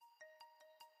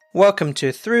Welcome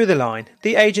to Through the Line,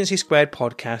 the Agency Squared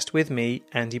podcast with me,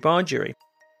 Andy Bargery.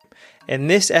 In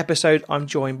this episode, I'm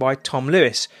joined by Tom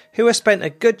Lewis, who has spent a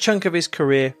good chunk of his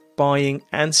career buying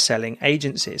and selling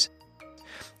agencies.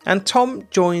 And Tom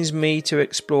joins me to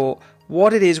explore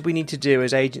what it is we need to do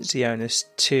as agency owners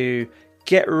to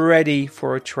get ready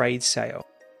for a trade sale,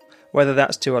 whether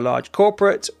that's to a large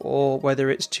corporate or whether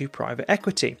it's to private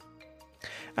equity.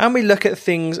 And we look at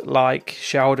things like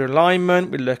shareholder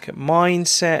alignment, we look at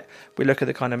mindset, we look at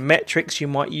the kind of metrics you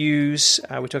might use,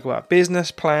 we talk about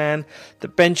business plan, the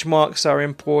benchmarks are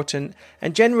important,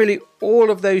 and generally all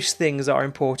of those things are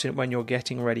important when you're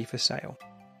getting ready for sale.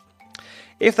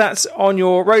 If that's on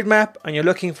your roadmap and you're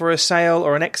looking for a sale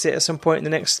or an exit at some point in the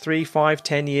next 3, 5,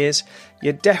 10 years,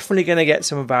 you're definitely going to get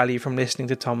some value from listening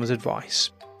to Tom's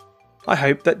advice. I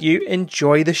hope that you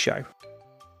enjoy the show.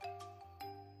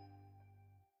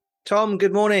 Tom,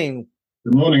 good morning.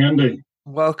 Good morning, Andy.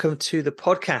 Welcome to the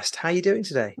podcast. How are you doing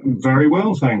today? Very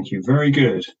well, thank you. Very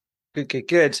good.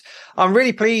 Good. I'm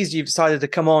really pleased you've decided to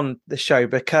come on the show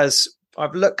because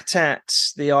I've looked at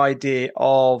the idea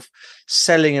of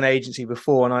selling an agency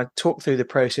before, and I talked through the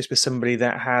process with somebody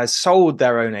that has sold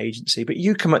their own agency, but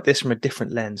you come at this from a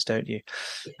different lens, don't you?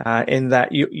 In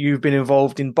that you've been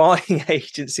involved in buying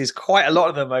agencies, quite a lot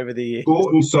of them over the years.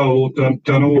 Bought and sold,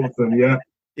 done all of them, yeah.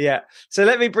 Yeah. So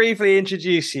let me briefly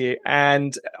introduce you.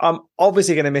 And I'm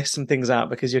obviously going to miss some things out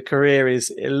because your career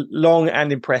is long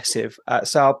and impressive.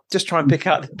 So I'll just try and pick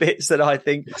out the bits that I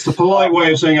think. It's a polite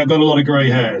way of saying I've got a lot of grey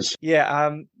hairs.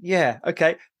 Yeah.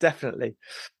 Okay. Definitely.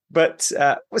 But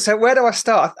so where do I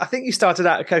start? I think you started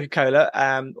out at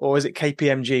Coca-Cola, or is it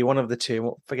KPMG? One of the two.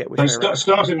 I forget which. I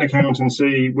started in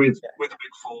accountancy with the Big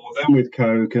Four, then with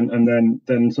Coke, and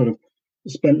then sort of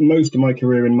spent most of my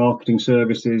career in marketing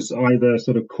services, either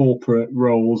sort of corporate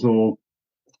roles or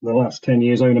the last 10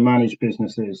 years owner-managed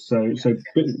businesses. So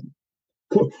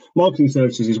marketing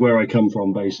services is where I come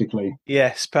from, basically.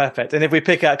 Yes, perfect. And if we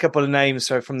pick out a couple of names,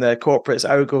 so from the corporates,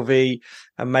 Ogilvy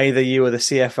and Mather, you were the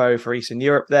CFO for Eastern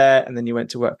Europe there, and then you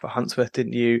went to work for Huntsworth,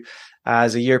 didn't you,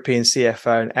 as a European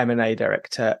CFO and M&A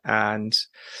director. And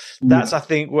that's, I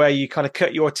think, where you kind of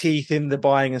cut your teeth in the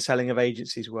buying and selling of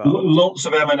agencies. Well, lots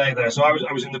of M&A there. So I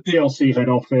was in the PLC head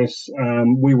office.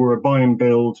 We were a buy and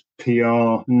build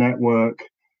PR network,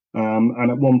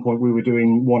 and at one point we were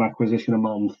doing one acquisition a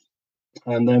month.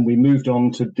 And then we moved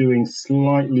on to doing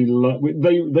slightly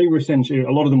they were essentially, a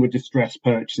lot of them were distressed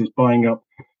purchases, buying up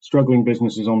struggling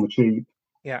businesses on the cheap.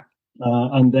 Yeah.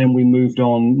 And then we moved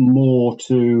on more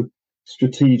to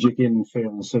strategic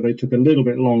infill. So they took a little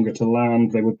bit longer to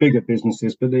land. They were bigger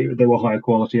businesses, but they were higher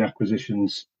quality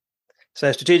acquisitions.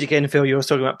 So strategic infill, you were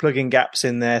talking about plugging gaps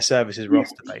in their services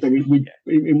roster. So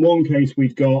in one case,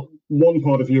 we'd got one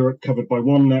part of Europe covered by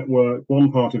one network, one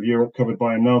part of Europe covered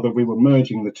by another. We were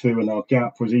merging the two, and our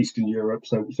gap was Eastern Europe.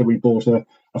 So we bought a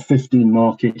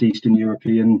 15-market Eastern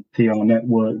European PR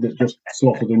network that just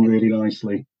slotted in really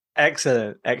nicely.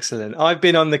 Excellent. I've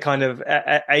been on the kind of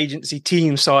agency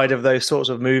team side of those sorts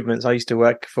of movements. I used to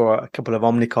work for a couple of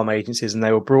Omnicom agencies, and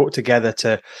they were brought together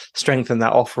to strengthen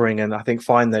that offering and I think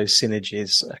find those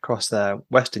synergies across the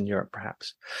Western Europe,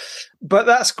 perhaps. But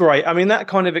that's great. I mean, that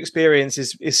kind of experience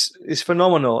is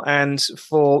phenomenal. And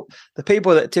for the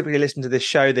people that typically listen to this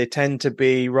show, they tend to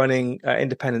be running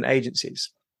independent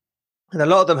agencies. And a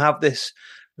lot of them have this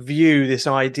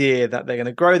idea that they're going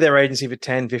to grow their agency for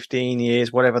 10, 15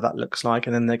 years, whatever that looks like,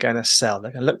 and then they're going to sell.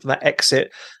 They're going to look for that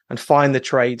exit and find the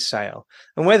trade sale.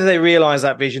 And whether they realize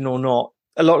that vision or not,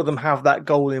 a lot of them have that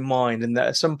goal in mind, and that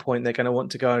at some point they're going to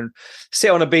want to go and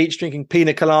sit on a beach drinking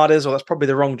pina coladas, or that's probably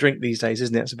the wrong drink these days,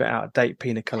 isn't it? It's a bit out of date,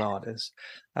 pina coladas.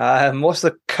 What's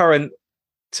the current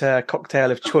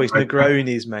cocktail of choice?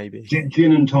 Negronis, maybe.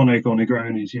 Gin and tonic or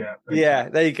Negronis, yeah. Yeah,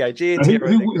 there you go.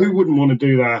 Who wouldn't want to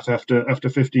do that after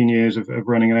 15 years of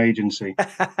running an agency?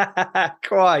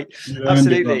 Quite,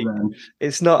 absolutely.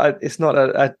 It's not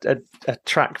a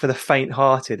track for the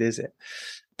faint-hearted, is it?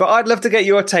 But I'd love to get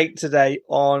your take today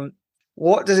on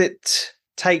what does it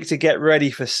take to get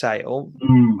ready for sale,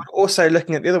 but also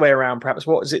looking at the other way around, perhaps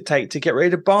what does it take to get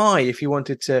ready to buy if you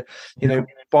wanted to,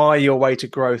 buy your way to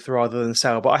growth rather than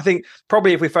sell. But I think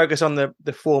probably if we focus on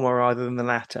the former rather than the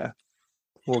latter,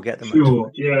 we'll get the most.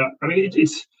 Sure, yeah. I mean,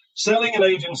 it's selling an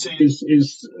agency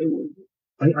is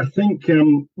I think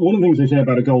one of the things they say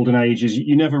about a golden age is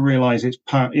you never realise it's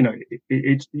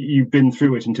you've been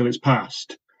through it until it's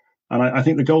passed. And I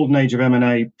think the golden age of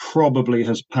M&A probably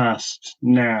has passed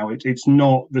now. It's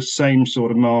not the same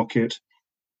sort of market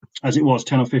as it was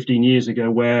 10 or 15 years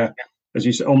ago, where, as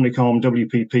you said, Omnicom,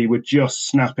 WPP were just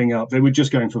snapping up. They were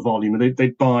just going for volume.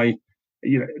 They'd buy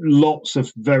lots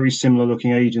of very similar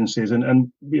looking agencies.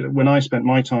 And when I spent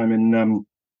my time in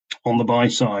on the buy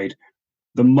side,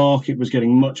 the market was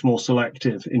getting much more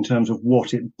selective in terms of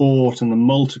what it bought and the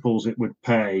multiples it would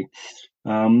pay.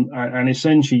 And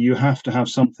essentially, you have to have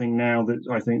something now that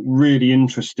I think really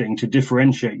interesting to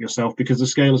differentiate yourself, because the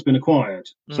scale has been acquired.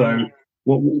 So,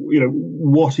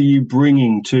 what are you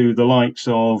bringing to the likes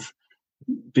of,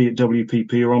 be it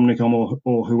WPP or Omnicom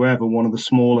or whoever, one of the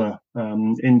smaller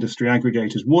industry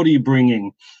aggregators? What are you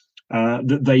bringing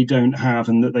that they don't have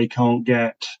and that they can't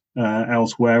get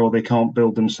elsewhere, or they can't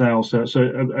build themselves? So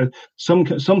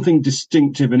something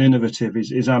distinctive and innovative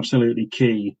is absolutely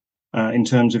key in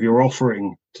terms of your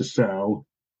offering to sell.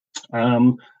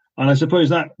 And I suppose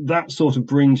that sort of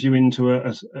brings you into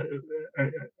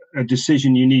a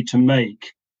decision you need to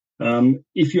make.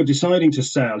 If you're deciding to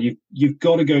sell, you've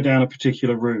got to go down a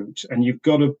particular route, and you've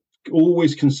got to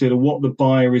always consider what the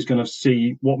buyer is going to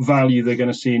see, what value they're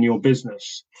going to see in your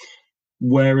business.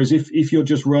 Whereas if you're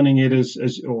just running it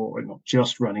as or not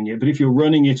just running it, but if you're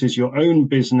running it as your own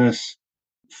business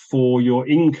for your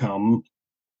income,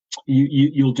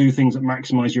 you'll do things that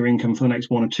maximize your income for the next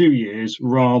 1 or 2 years,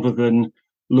 rather than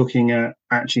looking at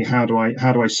actually how do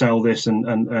I sell this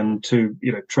and to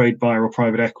trade buyer or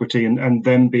private equity and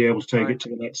then be able to take it to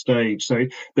the next stage. So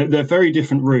they're very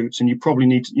different routes, and you probably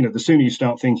need to, the sooner you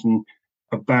start thinking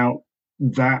about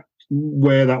that,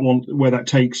 where that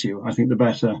takes you, I think the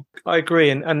better. I agree,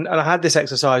 and I had this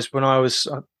exercise when I was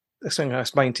something I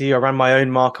explained to you. I ran my own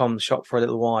Marcom shop for a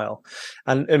little while,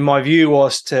 and my view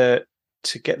was to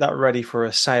get that ready for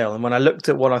a sale. And when I looked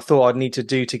at what I thought I'd need to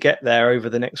do to get there over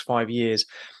the next 5 years,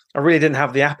 I really didn't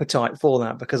have the appetite for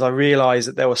that, because I realized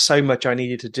that there was so much I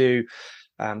needed to do,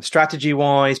 strategy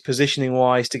wise, positioning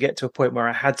wise, to get to a point where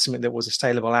I had something that was a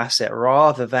saleable asset,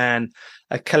 rather than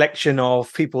a collection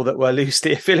of people that were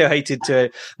loosely affiliated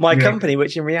to my company,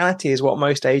 which in reality is what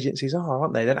most agencies are,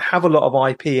 aren't they? They don't have a lot of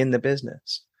IP in the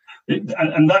business.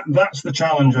 And that's the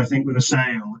challenge, I think, with a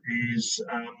sale is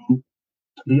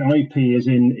the IP is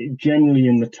generally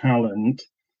in the talent,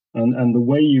 and the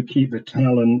way you keep the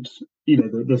talent,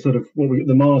 the sort of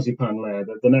the marzipan layer,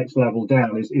 the next level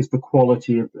down is the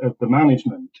quality of the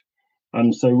management.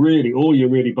 And so really all you're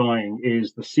really buying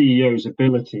is the CEO's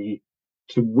ability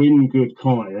to win good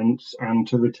clients and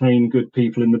to retain good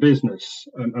people in the business.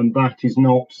 And that is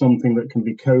not something that can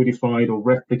be codified or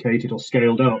replicated or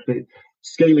scaled up.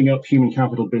 Scaling up human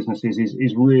capital businesses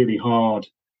is really hard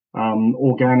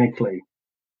organically.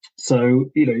 So,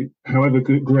 however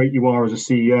great you are as a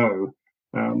CEO,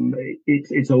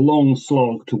 it's a long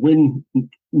slog to win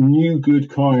new good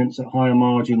clients at higher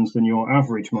margins than your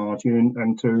average margin,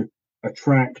 and to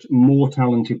attract more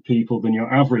talented people than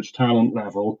your average talent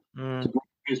level to grow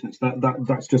business.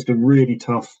 That's just a really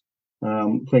tough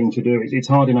thing to do. It's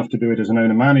hard enough to do it as an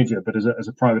owner manager, but as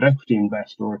a private equity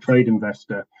investor or a trade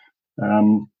investor,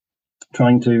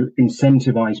 trying to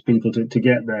incentivize people to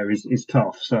get there is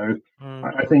tough. So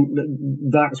I think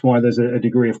that's why there's a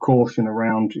degree of caution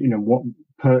around,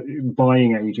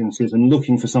 buying agencies and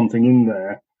looking for something in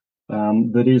there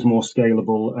that is more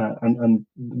scalable and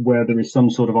where there is some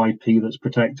sort of IP that's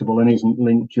protectable and isn't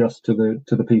linked just to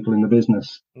the people in the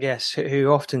business. Yes,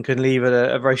 who often can leave at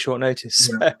a very short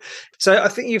notice. Yeah. So I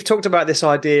think you've talked about this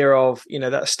idea of,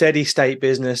 that steady state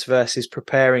business versus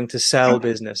preparing to sell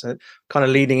business, and kind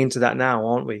of leading into that now,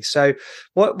 aren't we? So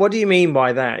what do you mean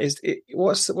by that?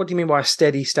 What do you mean by a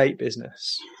steady state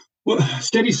business? Well,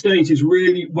 steady state is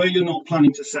really where you're not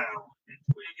planning to sell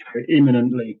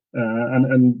imminently,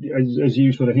 and as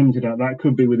you sort of hinted at, that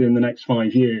could be within the next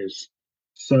 5 years.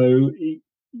 So,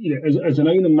 as an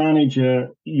owner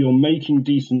manager, you're making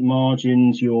decent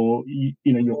margins. Your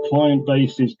client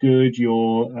base is good.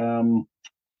 You've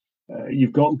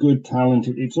got good talent.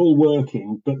 It's all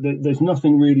working, but there's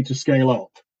nothing really to scale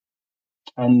up.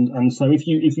 And so if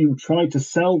you try to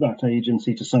sell that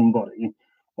agency to somebody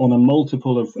on a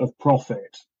multiple of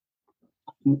profit,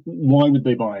 why would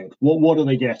they buy it? What are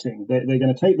they getting? They're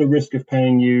going to take the risk of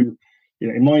paying you.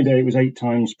 In my day, it was 8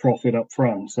 times profit up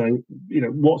front. So,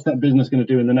 what's that business going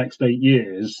to do in the next 8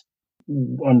 years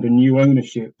under new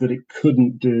ownership that it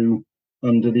couldn't do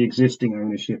under the existing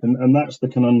ownership? And that's the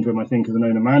conundrum, I think, as an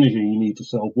owner manager, you need to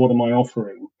solve. What am I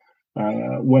offering?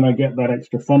 When I get that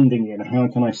extra funding in, how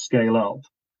can I scale up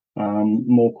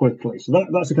more quickly? So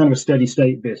that's a kind of a steady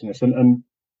state business. And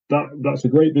that's a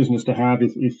great business to have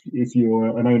if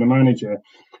you're an owner manager.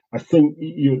 I think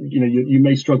you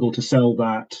may struggle to sell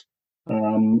that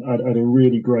at a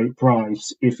really great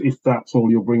price if that's all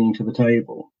you're bringing to the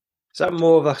table. Is that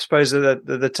more of, I suppose,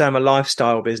 the term a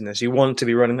lifestyle business? You want to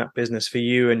be running that business for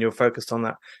you, and you're focused on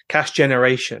that cash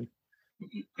generation.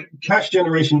 Cash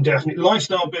generation, definitely.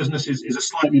 Lifestyle business is a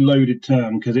slightly loaded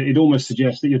term because it almost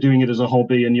suggests that you're doing it as a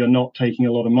hobby and you're not taking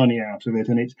a lot of money out of it.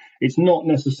 And it's not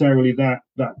necessarily that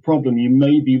problem. You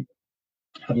maybe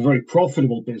have a very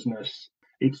profitable business.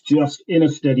 It's just in a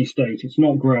steady state. It's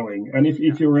not growing. And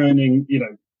if you're earning,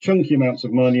 chunky amounts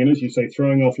of money, and as you say,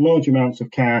 throwing off large amounts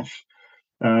of cash,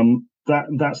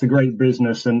 that's a great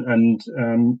business. And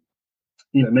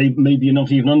maybe you're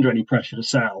not even under any pressure to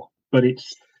sell, but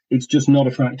it's just not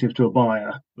attractive to a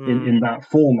buyer in that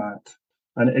format.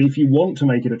 And if you want to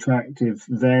make it attractive,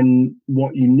 then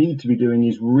what you need to be doing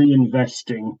is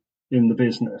reinvesting in the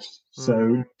business.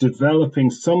 So developing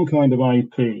some kind of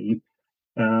IP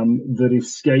that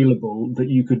is scalable, that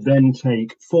you could then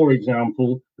take, for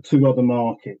example, to other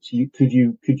markets. Could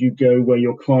you go where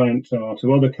your clients are,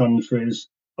 to other countries,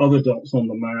 other dots on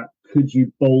the map? Could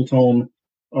you bolt on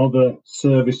other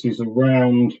services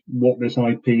around what this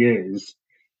IP is?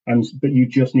 But you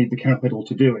just need the capital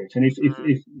to do it. And if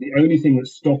the only thing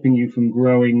that's stopping you from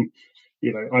growing,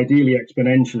 ideally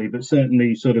exponentially, but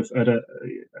certainly sort of at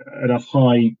a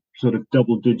high sort of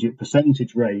double-digit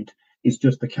percentage rate, is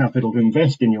just the capital to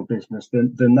invest in your business,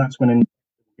 then that's when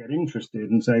investors get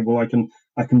interested and say, well, I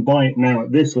can buy it now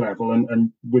at this level,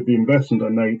 and with the investment I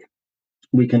make,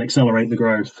 we can accelerate the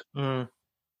growth.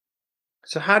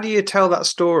 So how do you tell that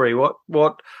story? What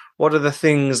are the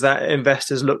things that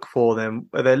investors look for then?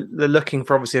 They're looking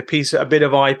for obviously a bit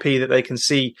of IP that they can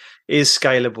see is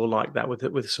scalable like that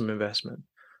with some investment.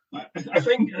 I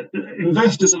think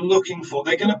investors are looking for,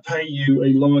 they're going to pay you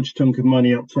a large chunk of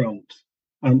money up front.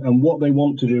 And what they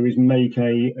want to do is make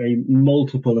a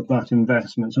multiple of that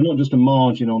investment. So not just a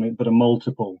margin on it, but a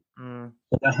multiple.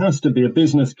 But there has to be a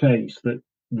business case that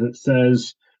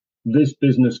says this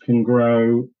business can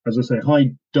grow, as I say,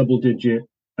 high double-digit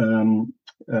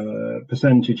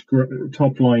percentage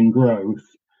top line growth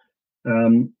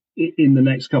in the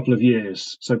next couple of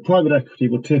years. So private equity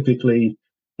will typically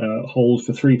hold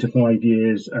for 3 to 5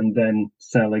 years and then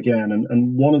sell again.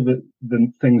 And one of the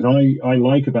things I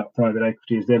like about private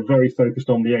equity is they're very focused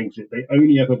on the exit. They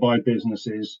only ever buy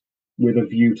businesses with a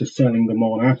view to selling them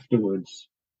on afterwards.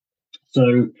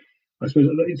 So I suppose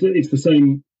it's the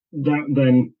same. That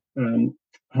then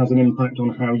has an impact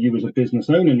on how you as a business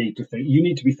owner need to think. You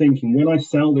need to be thinking, when I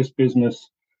sell this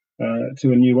business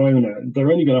to a new owner,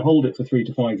 they're only going to hold it for 3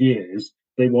 to 5 years.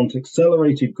 They want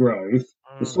accelerated growth,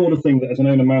 the sort of thing that as an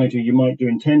owner manager you might do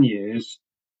in 10 years.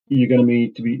 You're going to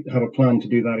need to have a plan to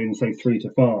do that in, say, 3 to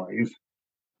 5.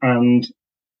 And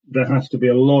there has to be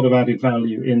a lot of added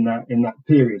value in that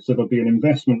period. So there'll be an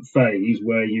investment phase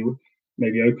where you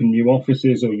maybe open new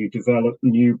offices or you develop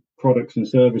new products and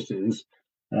services.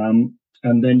 And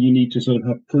then you need to sort of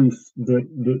have proof that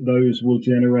those will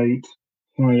generate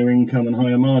higher income and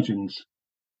higher margins.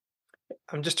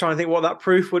 I'm just trying to think what that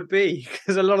proof would be,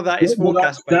 because a lot of that is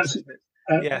forecast based.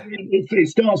 It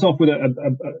starts off with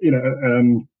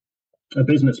a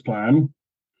business plan.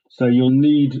 So you'll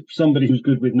need somebody who's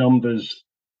good with numbers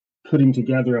putting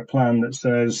together a plan that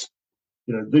says,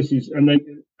 this is,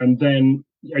 and then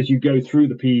as you go through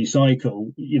the PE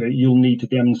cycle, you'll need to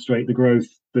demonstrate the growth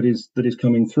that is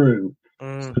coming through. So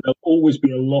there'll always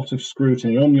be a lot of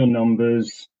scrutiny on your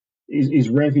numbers. Is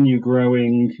revenue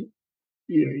growing?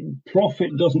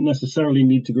 Profit doesn't necessarily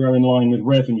need to grow in line with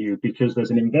revenue, because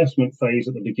there's an investment phase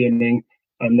at the beginning,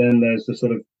 and then there's the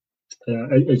sort of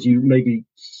as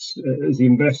the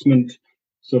investment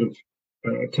sort of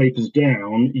tapers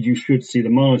down, you should see the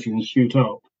margins shoot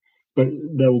up. But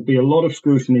there will be a lot of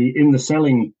scrutiny in the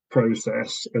selling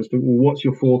process as to, well, what's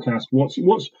your forecast? What's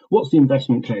the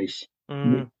investment case?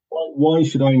 Why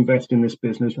should I invest in this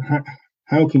business?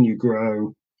 How can you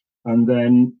grow? And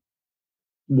then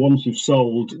once you've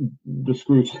sold, the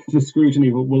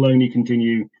scrutiny will only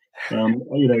continue,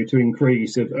 to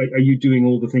increase. Are you doing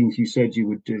all the things you said you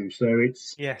would do? So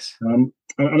it's yes. And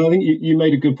I think you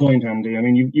made a good point, Andy. I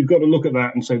mean, you've got to look at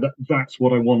that and say that's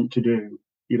what I want to do.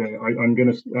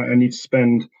 I need to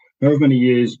spend however many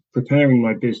years preparing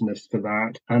my business for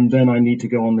that, and then I need to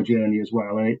go on the journey as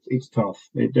well. And it's tough.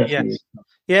 It definitely is tough.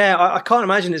 Yeah, I can't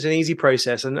imagine it's an easy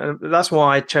process, and that's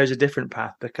why I chose a different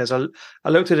path, because I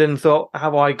looked at it and thought,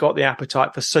 have I got the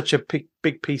appetite for such a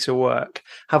big piece of work?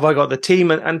 Have I got the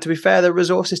team and to be fair, the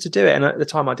resources to do it? And at the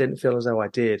time, I didn't feel as though I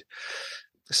did.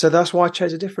 So that's why I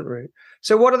chose a different route.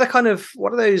 So what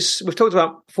are those, we've talked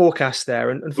about forecasts there,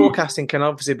 and forecasting can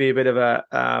obviously be a bit of a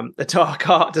dark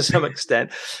art to some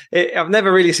extent. I've never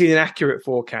really seen an accurate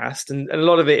forecast, and a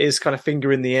lot of it is kind of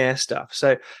finger in the air stuff.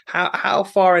 So how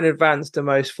far in advance do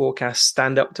most forecasts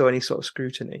stand up to any sort of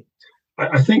scrutiny?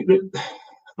 I think that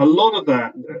A lot of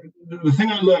that, the thing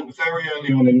I learned very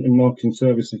early on in marketing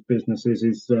services businesses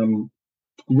is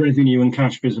revenue and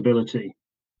cash visibility.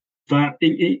 That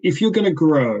if you're going to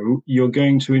grow, you're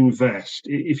going to invest.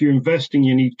 If you're investing,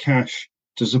 you need cash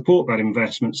to support that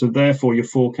investment. So therefore, your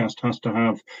forecast has to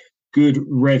have good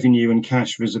revenue and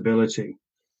cash visibility.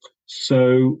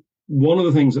 So one of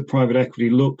the things that private equity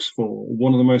looks for,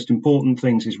 one of the most important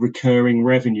things, is recurring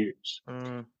revenues.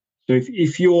 So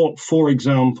if you're, for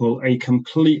example, a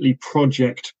completely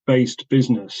project-based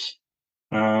business,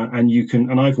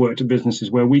 and I've worked at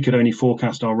businesses where we could only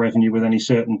forecast our revenue with any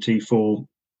certainty for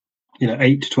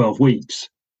 8 to 12 weeks.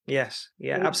 Yes,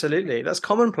 yeah, absolutely. That's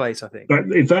commonplace, I think. But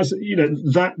if that's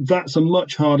a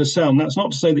much harder sell. And that's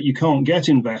not to say that you can't get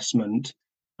investment,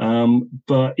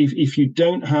 but if you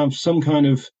don't have some kind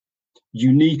of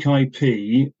unique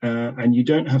IP and you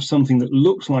don't have something that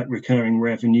looks like recurring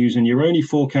revenues, and you're only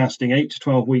forecasting 8 to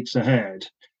 12 weeks ahead,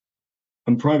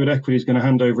 and private equity is going to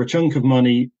hand over a chunk of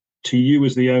money to you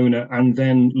as the owner, and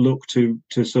then look to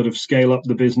sort of scale up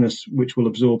the business, which will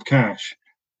absorb cash.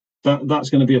 That's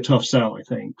going to be a tough sell, I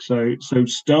think. So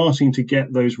starting to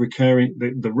get those recurring,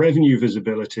 the revenue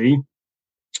visibility,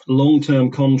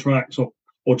 long-term contracts,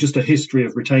 or just a history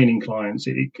of retaining clients,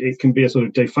 it can be a sort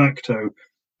of de facto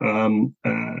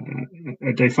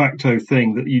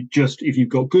thing that you just, if you've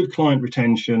got good client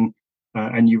retention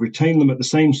and you retain them at the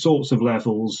same sorts of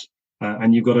levels,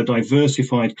 and you've got a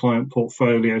diversified client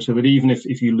portfolio, so that even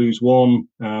if you lose one,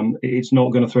 it's not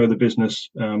going to throw the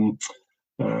business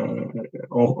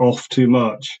off too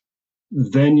much,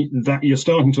 then that you're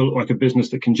starting to look like a business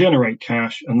that can generate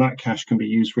cash, and that cash can be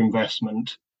used for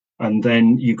investment. And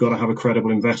then you've got to have a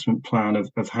credible investment plan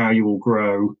of how you will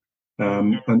grow.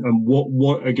 And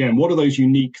what are those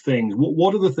unique things?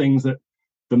 What are the things that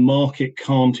the market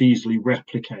can't easily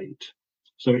replicate?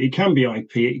 So it can be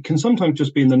IP. It can sometimes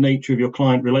just be in the nature of your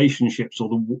client relationships, or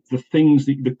the things,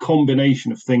 the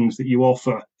combination of things that you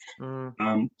offer.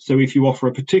 So if you offer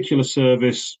a particular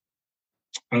service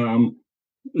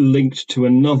linked to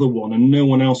another one, and no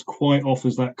one else quite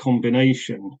offers that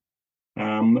combination,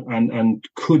 and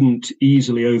couldn't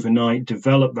easily overnight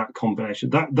develop that combination,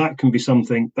 that can be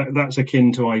something that's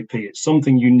akin to IP. It's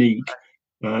something unique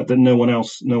that no one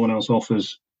else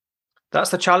offers.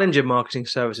 That's the challenge in marketing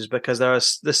services, because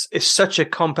this is such a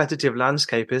competitive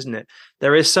landscape, isn't it?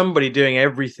 There is somebody doing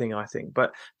everything, I think,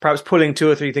 but perhaps pulling two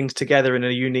or three things together in a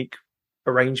unique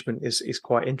arrangement is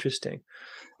quite interesting.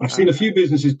 I've seen a few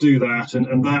businesses do that,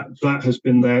 and that has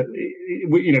been there.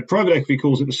 Private equity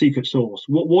calls it the secret sauce.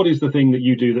 What is the thing that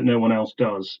you do that no one else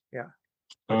does? Yeah.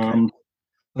 Okay.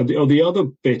 The other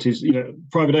bit is,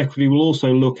 private equity will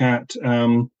also look at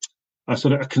a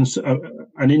sort of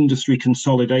an industry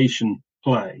consolidation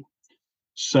play.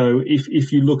 So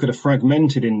if you look at a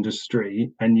fragmented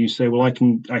industry and you say, well, I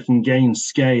can gain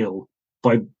scale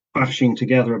by bashing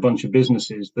together a bunch of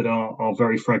businesses that are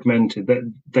very fragmented,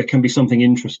 that there can be something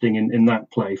interesting in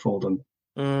that play for them.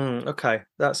 Okay,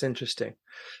 that's interesting.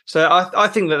 So I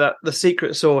think that the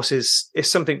secret sauce is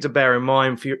something to bear in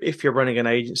mind for you if you're running an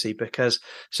agency, because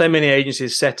so many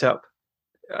agencies set up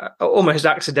almost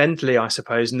accidentally, I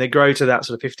suppose, and they grow to that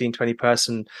sort of 15, 20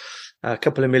 person, a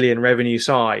couple of million revenue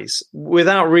size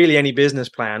without really any business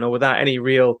plan, or without any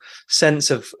real sense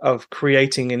of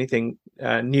creating anything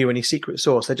new, any secret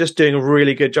sauce. They're just doing a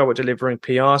really good job at delivering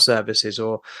PR services,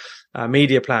 or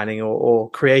media planning, or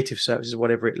creative services,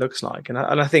 whatever it looks like. And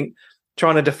I think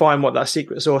trying to define what that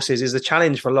secret sauce is the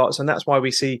challenge for lots, and that's why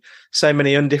we see so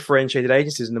many undifferentiated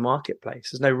agencies in the marketplace.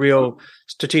 There's no real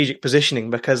strategic positioning,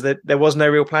 because there was no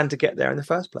real plan to get there in the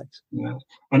first place. Yeah,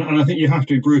 and I think you have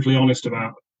to be brutally honest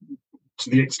about to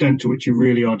the extent to which you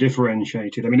really are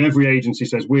differentiated. I mean, every agency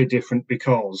says we're different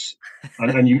because,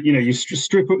 and you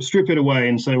strip it away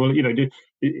and say, well, are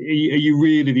you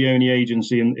really the only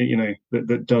agency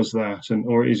that does that,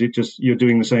 or is it just you're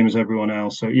doing the same as everyone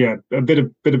else? So yeah, a bit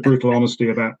of brutal honesty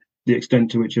about the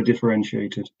extent to which you're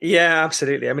differentiated. Yeah,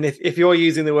 absolutely. I mean, if you're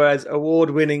using the words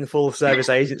award-winning full-service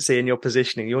agency in your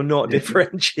positioning, you're not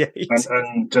differentiated.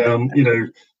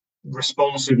 And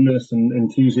responsiveness and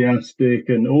enthusiastic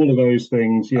and all of those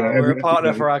things. Yeah, we're a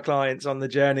partner for our clients on the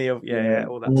journey of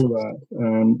all that. All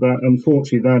that. But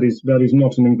unfortunately, that is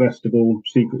not an investable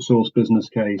secret sauce business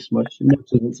case, much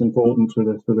as it's important for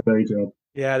the day job.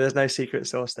 Yeah, there's no secret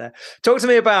sauce there. Talk to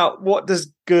me about, what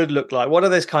does good look like? What are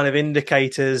those kind of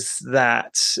indicators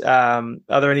that, are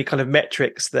there any kind of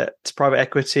metrics that private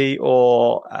equity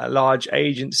or large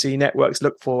agency networks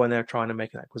look for when they're trying to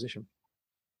make an acquisition?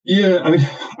 Yeah, I mean,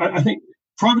 I think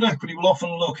private equity will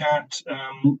often look at,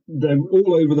 they're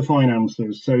all over the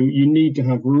finances. So you need to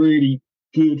have really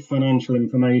good financial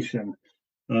information.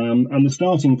 And the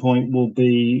starting point will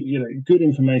be, good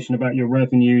information about your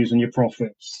revenues and your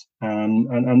profits,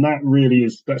 and that really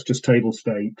that's just table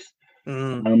stakes.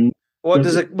 Mm. Um, What but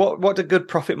does it? What do good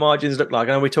profit margins look like?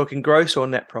 Are we talking gross or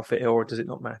net profit, or does it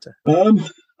not matter? I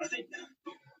think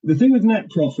the thing with net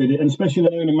profit, and especially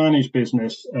in an owner managed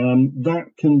business,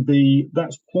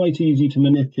 that's quite easy to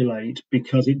manipulate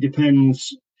because it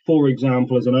depends. For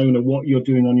example, as an owner, what you're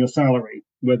doing on your salary,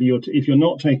 whether if you're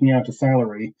not taking out a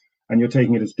salary and you're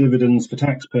taking it as dividends for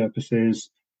tax purposes,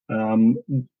 then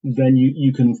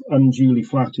you can unduly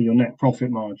flatter your net profit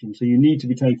margin. So you need to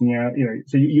be taking out,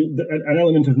 an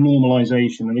element of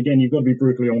normalization. And again, you've got to be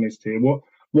brutally honest here.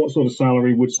 What sort of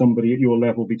salary would somebody at your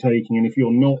level be taking? And if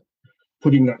you're not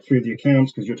putting that through the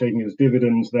accounts because you're taking it as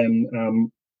dividends,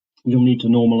 then you'll need to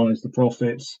normalize the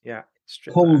profits. Yeah.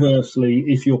 Conversely,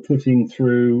 if you're putting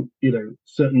through,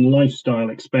 certain lifestyle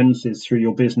expenses through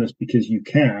your business because you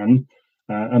can,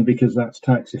 and because that's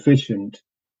tax efficient,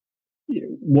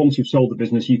 once you've sold the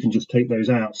business, you can just take those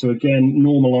out. So again,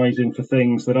 normalizing for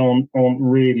things that aren't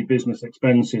really business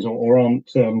expenses or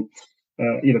aren't,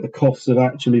 the costs of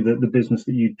actually the business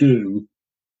that you do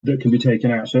that can be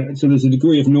taken out. So there's a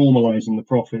degree of normalizing the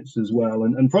profits as well.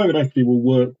 And private equity will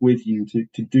work with you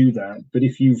to do that. But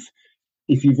if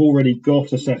you've already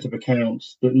got a set of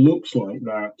accounts that looks like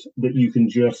that you can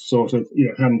just sort of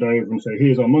hand over and say,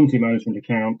 here's our monthly management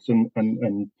accounts, and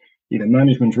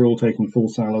management are all taking full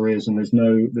salaries, and there's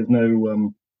no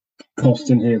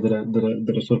costs in here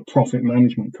that are sort of profit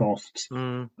management costs.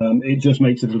 It just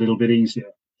makes it a little bit easier.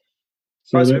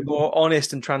 So it's a bit more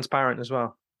honest and transparent as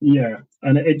well. Yeah,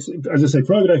 and it's, as I say,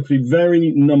 private equity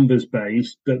very numbers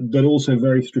based, but also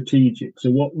very strategic. So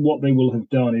what they will have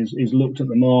done is looked at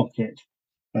the market,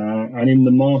 and in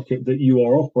the market that you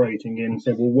are operating in,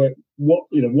 said, well, what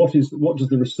does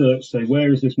the research say?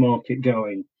 Where is this market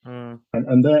going? And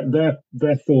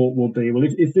their thought will be, well,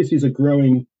 if this is a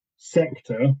growing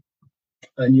sector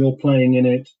and you're playing in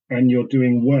it and you're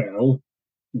doing well,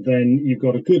 then you've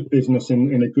got a good business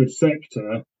in a good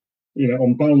sector.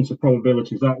 On balance of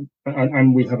probabilities, that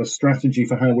and we have a strategy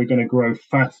for how we're going to grow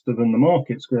faster than the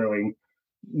market's growing,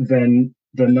 then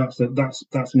that's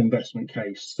an investment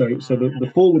case. So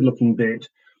the forward-looking bit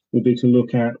will be to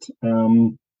look at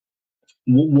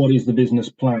what is the business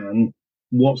plan,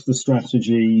 what's the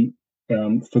strategy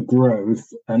for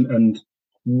growth, and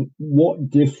what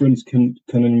difference can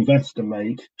an investor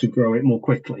make to grow it more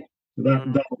quickly.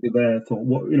 That will be their thought.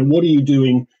 What are you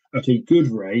doing at a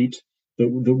good rate that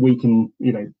we can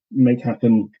make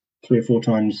happen 3 or 4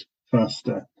 times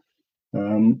faster?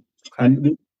 And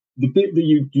the bit that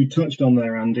you touched on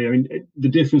there, Andy, I mean, the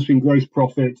difference between gross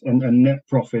profit and net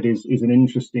profit is an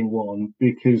interesting one,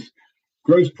 because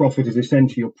gross profit is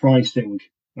essentially your pricing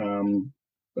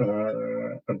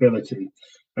ability,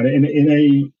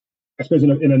 and I suppose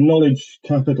in a knowledge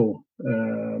capital,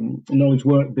 knowledge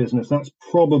work business, that's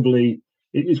probably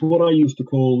it's what I used to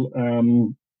call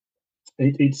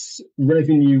it's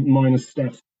revenue minus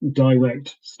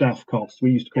direct staff costs.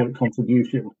 We used to call it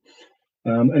contribution.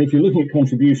 And if you're looking at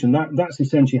contribution, that's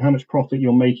essentially how much profit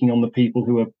you're making on the people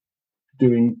who are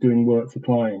doing work for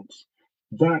clients.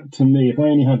 That, to me, if I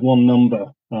only had one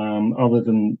number, other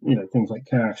than things like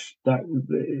cash,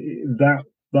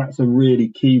 that's a really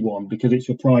key one, because it's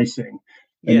your pricing,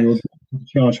 and your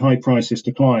charge high prices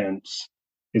to clients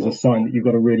is a sign that you've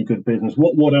got a really good business.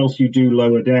 What else you do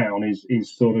lower down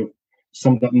is sort of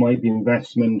some that might be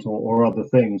investment or other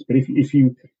things. But if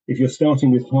you're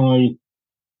starting with high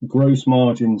gross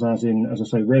margins, as I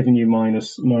say, revenue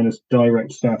minus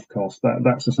direct staff costs,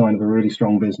 that's a sign of a really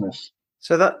strong business.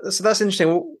 So that's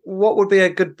interesting. What would be a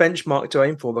good benchmark to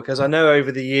aim for? Because I know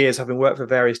over the years, having worked for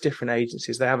various different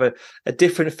agencies, they have a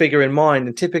different figure in mind,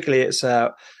 and typically it's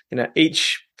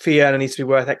each fee earner needs to be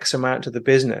worth X amount to the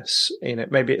business.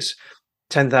 Maybe it's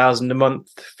 10,000 a month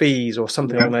fees or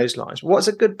something along those lines. What's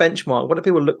a good benchmark? What do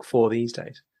people look for these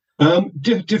days?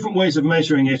 Different ways of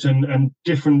measuring it, and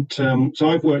different. So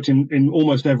I've worked in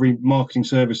almost every marketing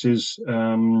services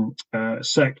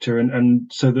sector,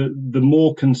 and so the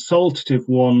more consultative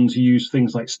ones use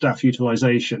things like staff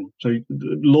utilization. So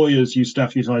lawyers use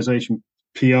staff utilization,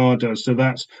 PR does. So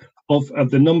that's of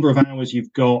the number of hours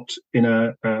you've got in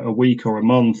a week or a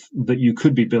month that you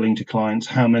could be billing to clients,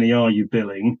 how many are you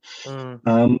billing?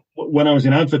 When I was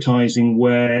in advertising,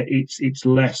 where it's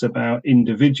less about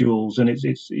individuals and it's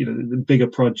the bigger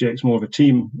projects, more of a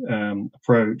team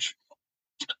approach.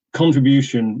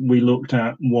 Contribution we looked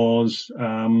at was,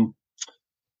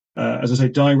 as I say,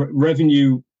 direct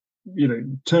revenue.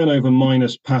 Turnover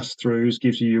minus pass-throughs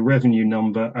gives you your revenue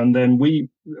number, and then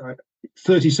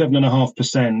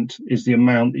 37.5% is the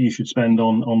amount that you should spend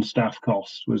on staff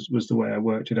costs, was the way I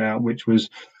worked it out, which was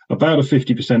about a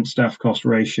 50% staff cost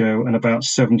ratio and about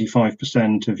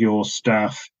 75% of your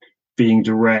staff being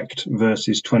direct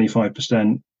versus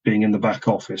 25% being in the back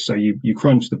office. So you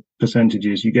crunch the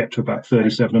percentages, you get to about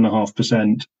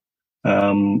 37.5%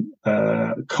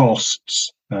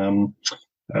 costs on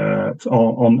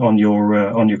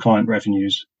your client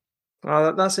revenues.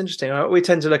 Oh, that's interesting. We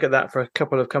tend to look at that for a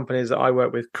couple of companies that I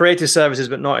work with, creative services,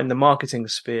 but not in the marketing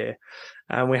sphere.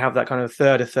 And we have that kind of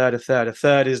third. A third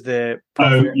is the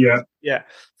profit.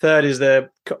 Third is the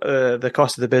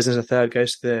cost of the business. A third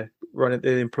goes to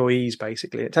the employees.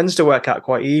 Basically, it tends to work out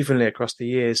quite evenly across the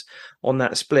years on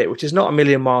that split, which is not a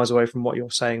million miles away from what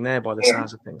you're saying there, by the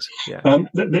sounds of things.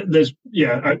 There's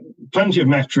plenty of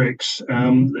metrics.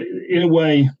 In a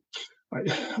way,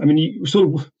 I mean, you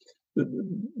sort of.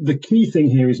 The key thing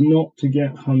here is not to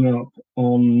get hung up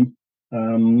on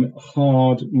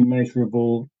hard,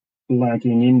 measurable,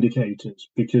 lagging indicators,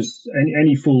 because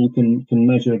any fool can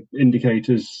measure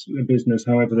indicators of business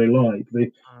however they like.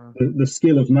 The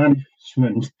skill of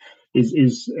management is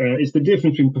the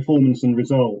difference between performance and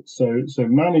results. So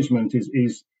management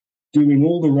is doing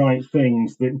all the right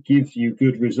things that give you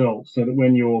good results, so that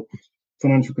when your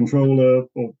financial controller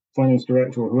or finance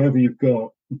director or whoever you've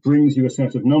got brings you a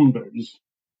set of numbers,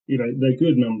 they're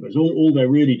good numbers. All they're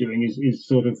really doing is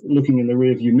sort of looking in the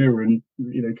rearview mirror and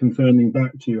confirming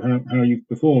back to you how you've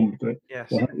performed, but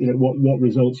what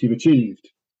results you've achieved.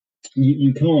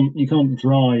 You can't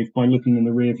drive by looking in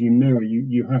the rearview mirror.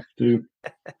 You have to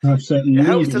have certain. It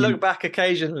helps to look back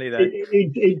occasionally, though.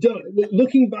 It does.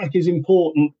 Looking back is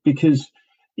important, because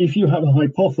if you have a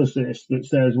hypothesis that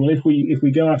says, well, if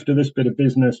we go after this bit of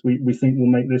business, we think we'll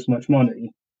make this much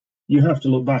money, you have to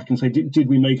look back and say, did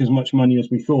we make as much money as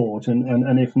we thought?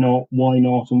 And if not, why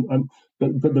not?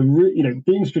 But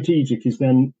being strategic is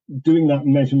then doing that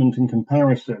measurement and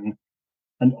comparison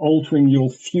and altering your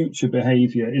future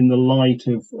behavior in the light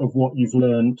of what you've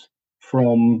learned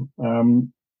from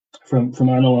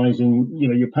analyzing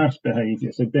your past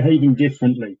behavior. So behaving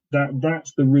differently,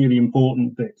 that's the really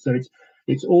important bit. So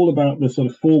it's all about the sort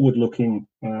of forward-looking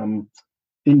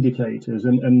indicators,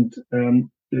 and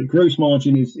gross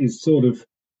margin is sort of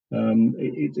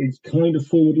it's kind of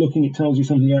forward-looking. It tells you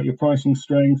something about your pricing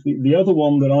strength. The other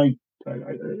one that I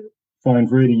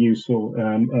find really useful,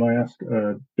 and I ask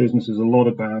businesses a lot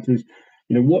about, is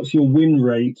what's your win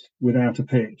rate without a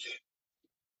pitch?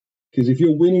 Because if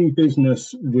you're winning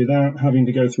business without having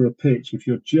to go through a pitch, if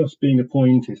you're just being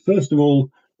appointed, first of all,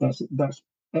 that's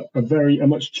a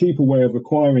much cheaper way of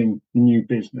acquiring new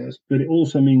business, but it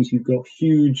also means you've got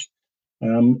huge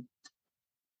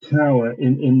power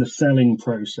in the selling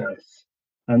process,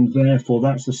 and therefore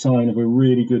that's a sign of a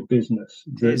really good business,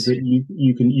 that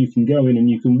you can go in and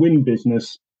you can win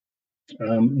business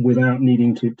without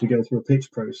needing to go through a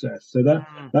pitch process. So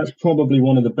that's probably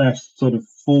one of the best sort of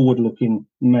forward-looking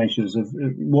measures of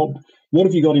what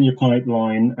have you got in your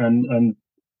pipeline, and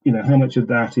how much of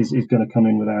that is going to come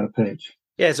in without a pitch.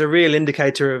 Yeah, it's a real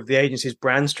indicator of the agency's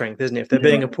brand strength, isn't it? If they're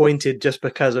being appointed just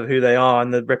because of who they are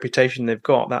and the reputation they've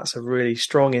got, that's a really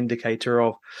strong indicator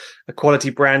of a quality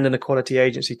brand and a quality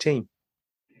agency team.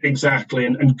 Exactly,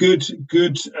 and good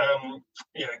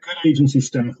agency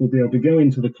staff will be able to go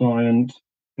into the client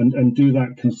and do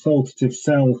that consultative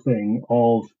sell thing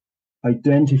of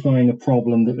identifying a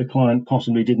problem that the client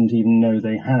possibly didn't even know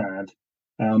they had,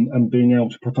 and being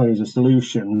able to propose a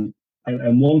solution.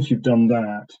 And once you've done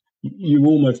that, you're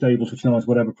almost able to charge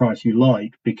whatever price you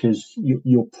like, because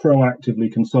you're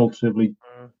proactively, consultatively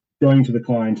going to the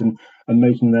client and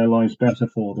making their lives better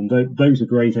for them. Those are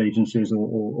great agencies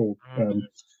or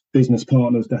business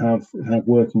partners to have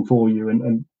working for you.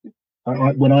 And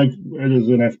when as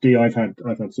an FD, I've had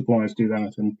suppliers do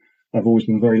that, and I've always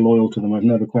been very loyal to them. I've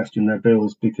never questioned their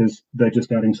bills, because they're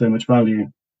just adding so much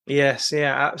value. Yes,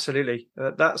 yeah, absolutely.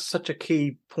 That's such a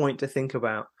key point to think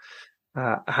about.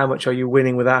 How much are you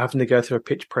winning without having to go through a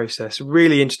pitch process?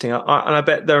 Really interesting. And I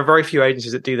bet there are very few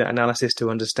agencies that do that analysis to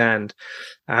understand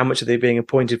how much are they being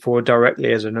appointed for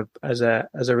directly as a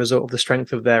result of the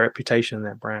strength of their reputation and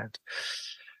their brand.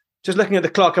 Just looking at the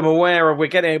clock, I'm aware we're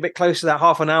getting a bit close to that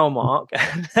half an hour mark,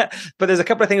 but there's a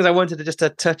couple of things I wanted to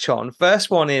touch on. First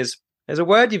one is, there's a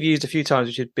word you've used a few times,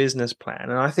 which is business plan.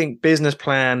 And I think business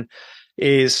plan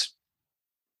is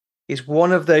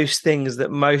one of those things that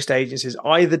most agencies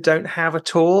either don't have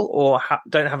at all or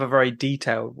don't have a very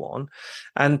detailed one.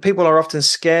 And people are often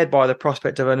scared by the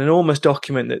prospect of an enormous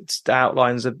document that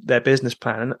outlines their business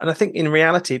plan. And I think in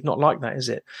reality, it's not like that, is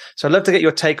it? So I'd love to get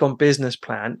your take on business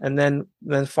plan. And then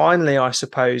finally, I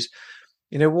suppose,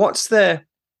 what's the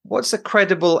what's a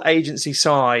credible agency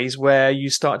size where you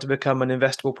start to become an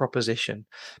investable proposition?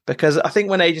 Because I think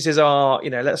when agencies are,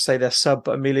 let's say they're sub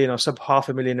 $1 million or sub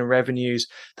 $500,000 in revenues,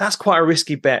 that's quite a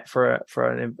risky bet for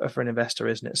an investor,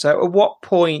 isn't it? So at what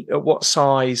point, at what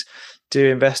size do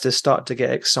investors start to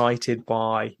get excited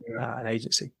by an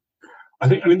agency? I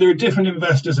mean, there are different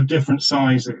investors of different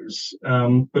sizes,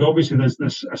 but obviously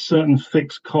there's a certain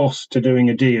fixed cost to doing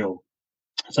a deal.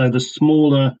 So the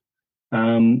smaller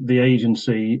the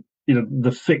agency,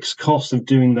 the fixed costs of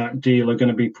doing that deal are going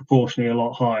to be proportionally a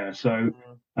lot higher. So,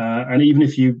 and even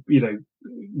if you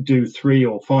do 3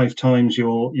 or 5 times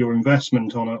your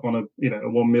investment on a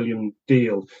 $1 million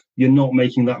deal, you're not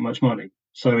making that much money.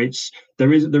 So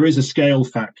there is a scale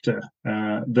factor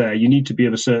there. You need to be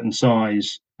of a certain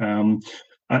size,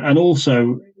 and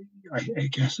also, I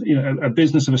guess a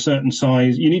business of a certain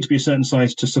size, you need to be a certain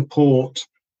size to support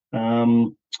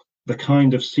the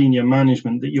kind of senior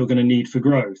management that you're going to need for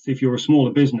growth. If you're a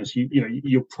smaller business,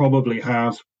 you'll probably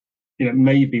have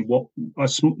maybe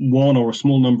one or a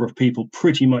small number of people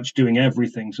pretty much doing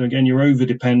everything. So again, you're over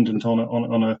dependent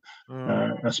on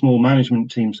a small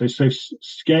management team. So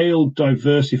scale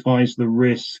diversifies the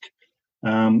risk,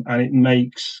 and it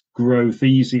makes growth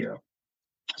easier.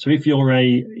 So if you're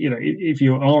if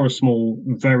you are a small,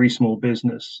 very small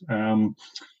business,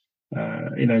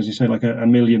 as you say, like a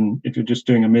million, if you're just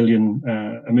doing £1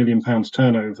 million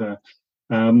turnover,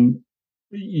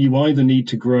 you either need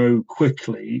to grow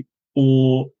quickly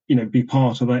or be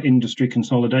part of that industry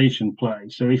consolidation play.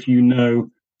 So if 4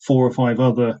 or 5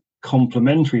 other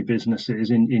complementary businesses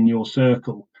in your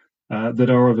circle that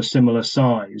are of a similar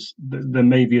size, there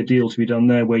may be a deal to be done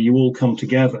there where you all come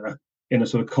together in a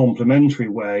sort of complementary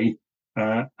way,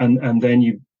 and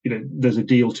then there's a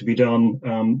deal to be done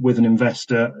with an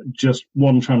investor, just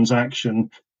one transaction,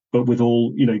 but with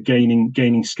all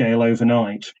gaining scale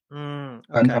overnight,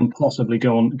 and possibly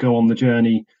go on the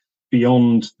journey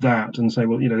beyond that and say,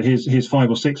 well, here's 5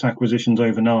 or 6 acquisitions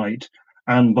overnight,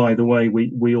 and by the way,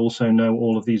 we also know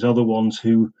all of these other ones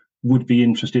who would be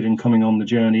interested in coming on the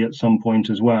journey at some point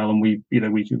as well, and we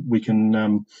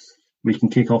can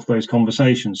kick off those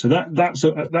conversations. So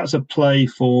that's a play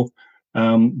for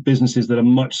businesses that are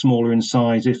much smaller in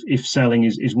size, if selling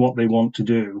is what they want to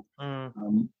do.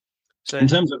 So in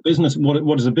terms of business,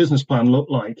 what does a business plan look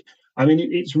like? I mean,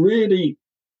 it's really,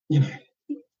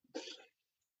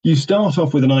 you start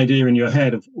off with an idea in your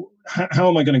head of how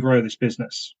am I going to grow this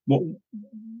business?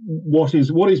 What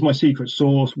is my secret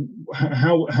sauce?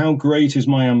 How great is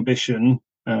my ambition?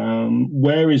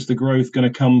 Where is the growth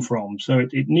going to come from? So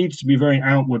it needs to be very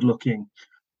outward looking.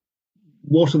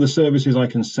 What are the services I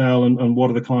can sell, and what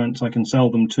are the clients I can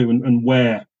sell them to, and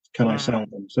where can I sell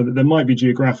them? So that there might be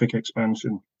geographic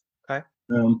expansion. Okay.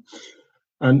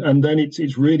 And then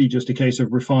it's really just a case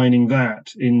of refining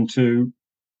that into,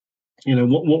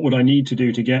 what would I need to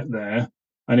do to get there,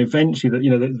 and eventually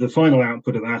the final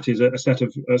output of that is a set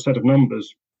of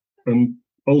numbers, and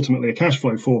ultimately a cash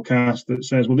flow forecast that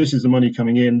says, well, this is the money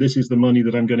coming in, this is the money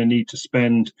that I'm going to need to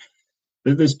spend.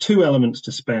 There's 2 elements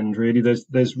to spend, really.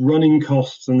 There's running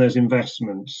costs and there's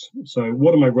investments. So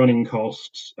what are my running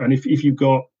costs? And if you've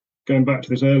got, going back to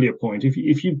this earlier point,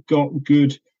 if you've got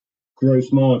good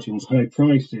gross margins, high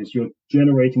prices, you're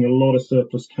generating a lot of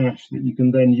surplus cash that you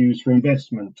can then use for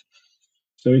investment.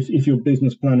 So if your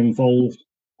business plan involved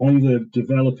either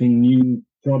developing new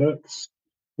products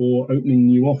or opening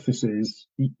new offices,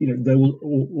 they will,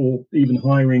 or even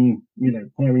hiring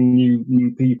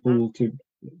new people to,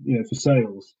 for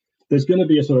sales, there's going to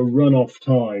be a sort of run-off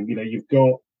time. You've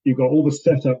got all the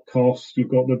setup costs,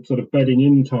 you've got the sort of bedding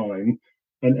in time,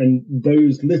 and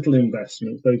those little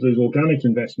investments, those organic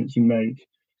investments you make,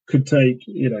 could take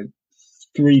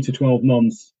 3 to 12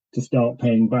 months to start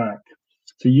paying back.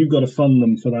 So you've got to fund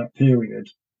them for that period,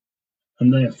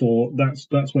 and therefore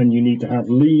that's when you need to have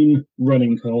lean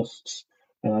running costs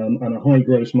and a high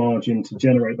gross margin to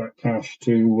generate that cash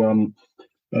to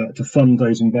fund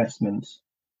those investments.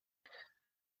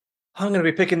 I'm going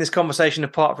to be picking this conversation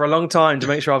apart for a long time to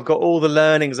make sure I've got all the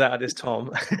learnings out of this,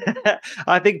 Tom.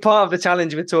 I think part of the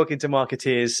challenge with talking to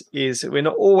marketeers is we're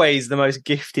not always the most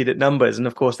gifted at numbers. And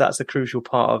of course, that's a crucial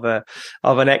part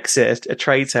of an exit, a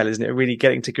trade sale, isn't it? Really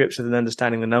getting to grips with and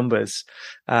understanding the numbers.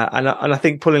 And I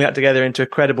think pulling that together into a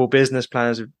credible business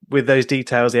plan with those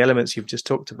details, the elements you've just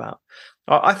talked about,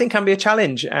 I think can be a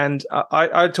challenge. And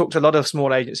I talk to a lot of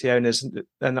small agency owners,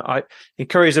 and I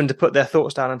encourage them to put their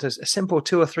thoughts down into a simple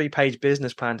 2 or 3 page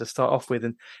business plan to start off with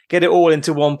and get it all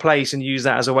into one place and use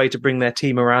that as a way to bring their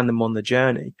team around them on the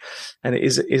journey. And it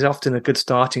is often a good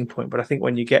starting point. But I think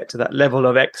when you get to that level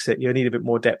of exit, you need a bit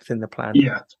more depth in the plan.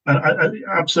 Yeah,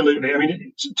 absolutely. I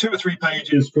mean, 2 or 3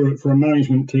 pages for a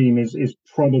management team is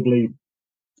probably,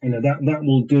 that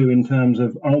will do in terms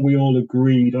of, are we all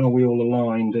agreed? Are we all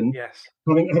aligned? And yes,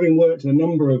 having worked in a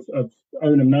number of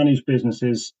owner managed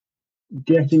businesses,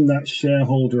 getting that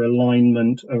shareholder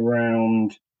alignment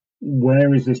around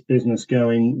where is this business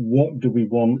going? What do we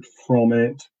want from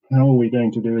it? How are we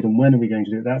going to do it? And when are we going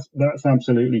to do it? That's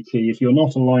absolutely key. If you're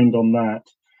not aligned on that,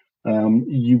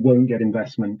 you won't get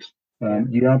investment. And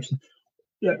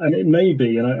it may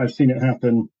be, and I've seen it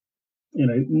happen.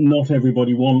 Not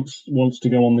everybody wants to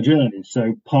go on the journey.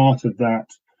 So part of that,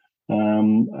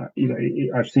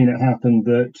 I've seen it happen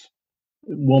that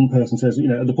one person says,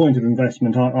 at the point of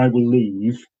investment, I will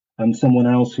leave, and someone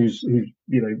else who's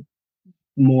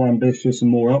more ambitious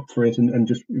and more up for it, and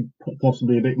just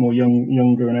possibly a bit more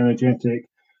younger and energetic,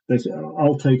 they say,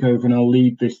 I'll take over and I'll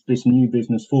lead this new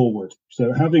business forward.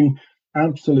 So having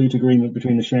absolute agreement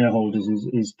between the shareholders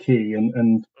is key,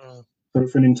 and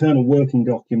for an internal working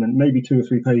document, maybe 2 or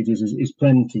 3 pages is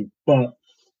plenty. But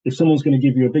if someone's going to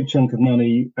give you a big chunk of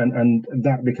money and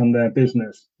that become their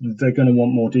business, they're going to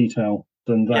want more detail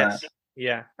than that. Yes.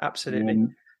 Yeah, absolutely.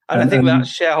 And I think that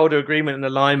shareholder agreement and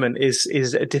alignment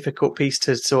is a difficult piece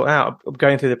to sort out. I'm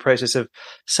going through the process of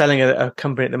selling a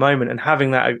company at the moment, and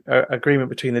having that agreement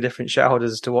between the different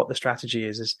shareholders as to what the strategy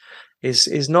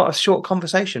is not a short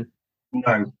conversation.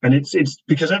 No, and it's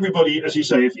because everybody, as you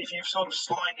say, if you've sort of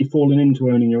slightly fallen into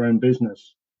owning your own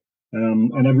business,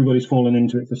 and everybody's fallen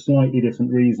into it for slightly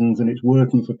different reasons, and it's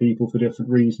working for people for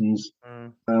different reasons.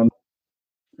 A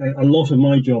lot of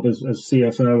my job as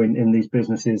CFO in these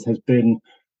businesses has been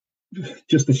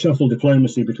just the shuffle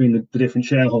diplomacy between the different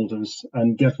shareholders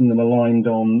and getting them aligned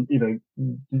on,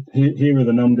 here are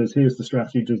the numbers, here's the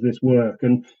strategy, does this work?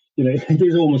 And, it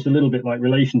is almost a little bit like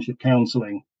relationship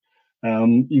counselling.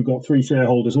 You've got 3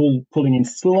 shareholders all pulling in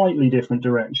slightly different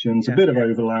directions, a bit of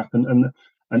overlap, and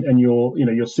your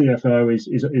CFO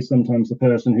is sometimes the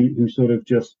person who sort of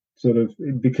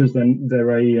because then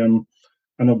they're an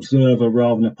observer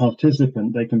rather than a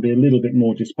participant, they can be a little bit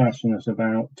more dispassionate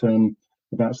about some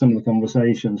of the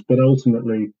conversations. But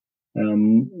ultimately,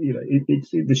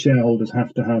 the shareholders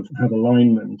have to have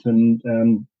alignment, and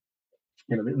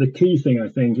the key thing, I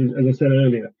think, is, as I said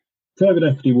earlier, private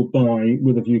equity will buy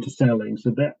with a view to selling,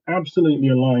 so they're absolutely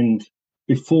aligned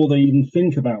before they even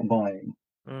think about buying.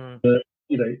 But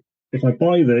if I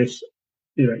buy this,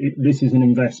 this is an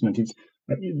investment.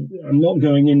 I'm not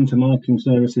going into marketing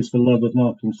services for love of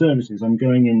marketing services. I'm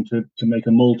going in to make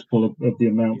a multiple of the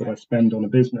amount that I spend on a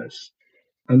business,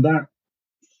 and that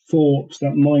thought,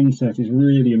 that mindset is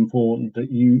really important. That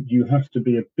you have to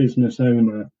be a business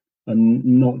owner and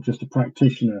not just a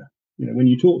practitioner. When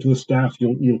you talk to the staff,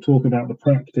 you'll talk about the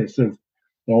practice of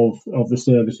the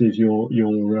services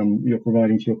you're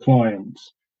providing to your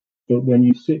clients. But when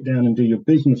you sit down and do your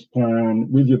business plan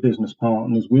with your business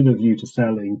partners with a view to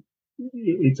selling,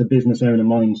 it's a business owner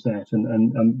mindset,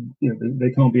 and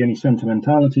there can't be any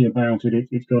sentimentality about it.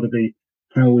 It's got to be,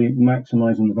 how are we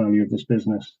maximising the value of this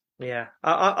business? Yeah,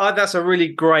 that's a really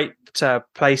great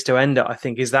place to end it, I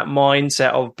think, is that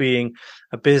mindset of being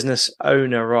a business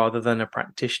owner rather than a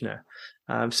practitioner.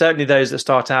 Certainly those that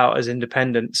start out as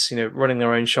independents, running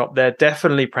their own shop, they're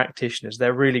definitely practitioners.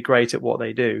 They're really great at what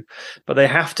they do, but they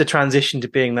have to transition to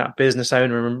being that business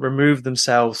owner and remove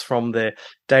themselves from the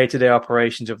day-to-day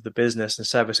operations of the business and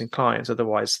servicing clients.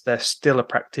 Otherwise, they're still a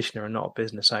practitioner and not a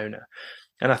business owner.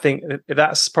 And I think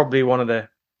that's probably one of a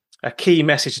key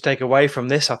message to take away from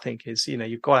this, I think, is,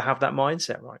 you've got to have that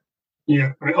mindset, right?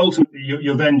 Yeah, I mean, ultimately,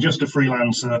 you're then just a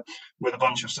freelancer with a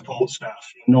bunch of support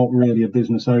staff. You're not really a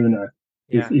business owner.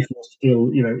 If you're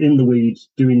still, in the weeds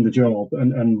doing the job,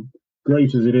 and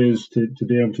great as it is to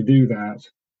be able to do that,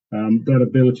 that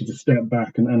ability to step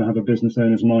back and have a business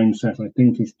owner's mindset, I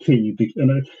think, is key.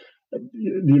 And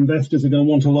the investors are going to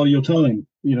want a lot of your time.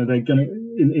 They're going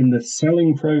to, in the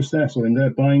selling process or in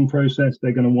their buying process,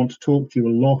 they're going to want to talk to you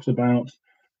a lot about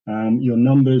your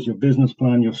numbers, your business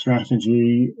plan, your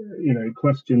strategy,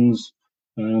 questions,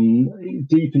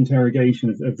 deep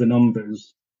interrogation of the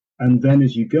numbers. And then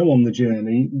as you go on the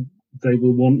journey, they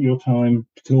will want your time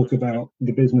to talk about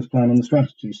the business plan and the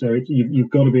strategy. So you've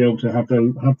got to be able to have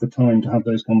the time to have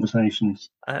those conversations.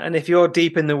 And if you're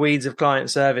deep in the weeds of client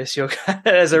service,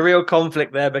 there's a real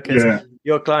conflict there, because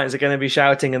your clients are going to be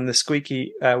shouting, and the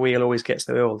squeaky wheel always gets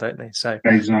the oil, don't they? So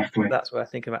exactly, that's what I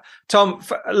think about. Tom,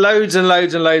 loads and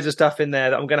loads and loads of stuff in there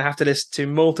that I'm going to have to listen to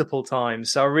multiple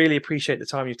times. So I really appreciate the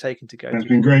time you've taken to go. It's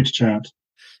been great to chat.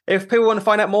 If people want to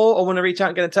find out more or want to reach out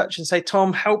and get in touch and say,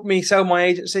 Tom, help me sell my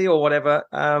agency or whatever,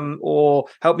 or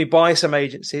help me buy some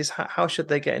agencies, how should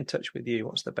they get in touch with you?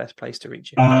 What's the best place to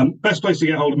reach you? Best place to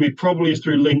get hold of me probably is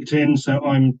through LinkedIn. So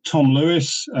I'm Tom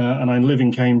Lewis and I live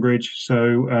in Cambridge.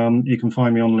 So you can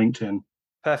find me on LinkedIn.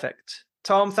 Perfect.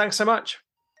 Tom, thanks so much.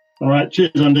 All right.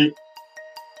 Cheers, Andy.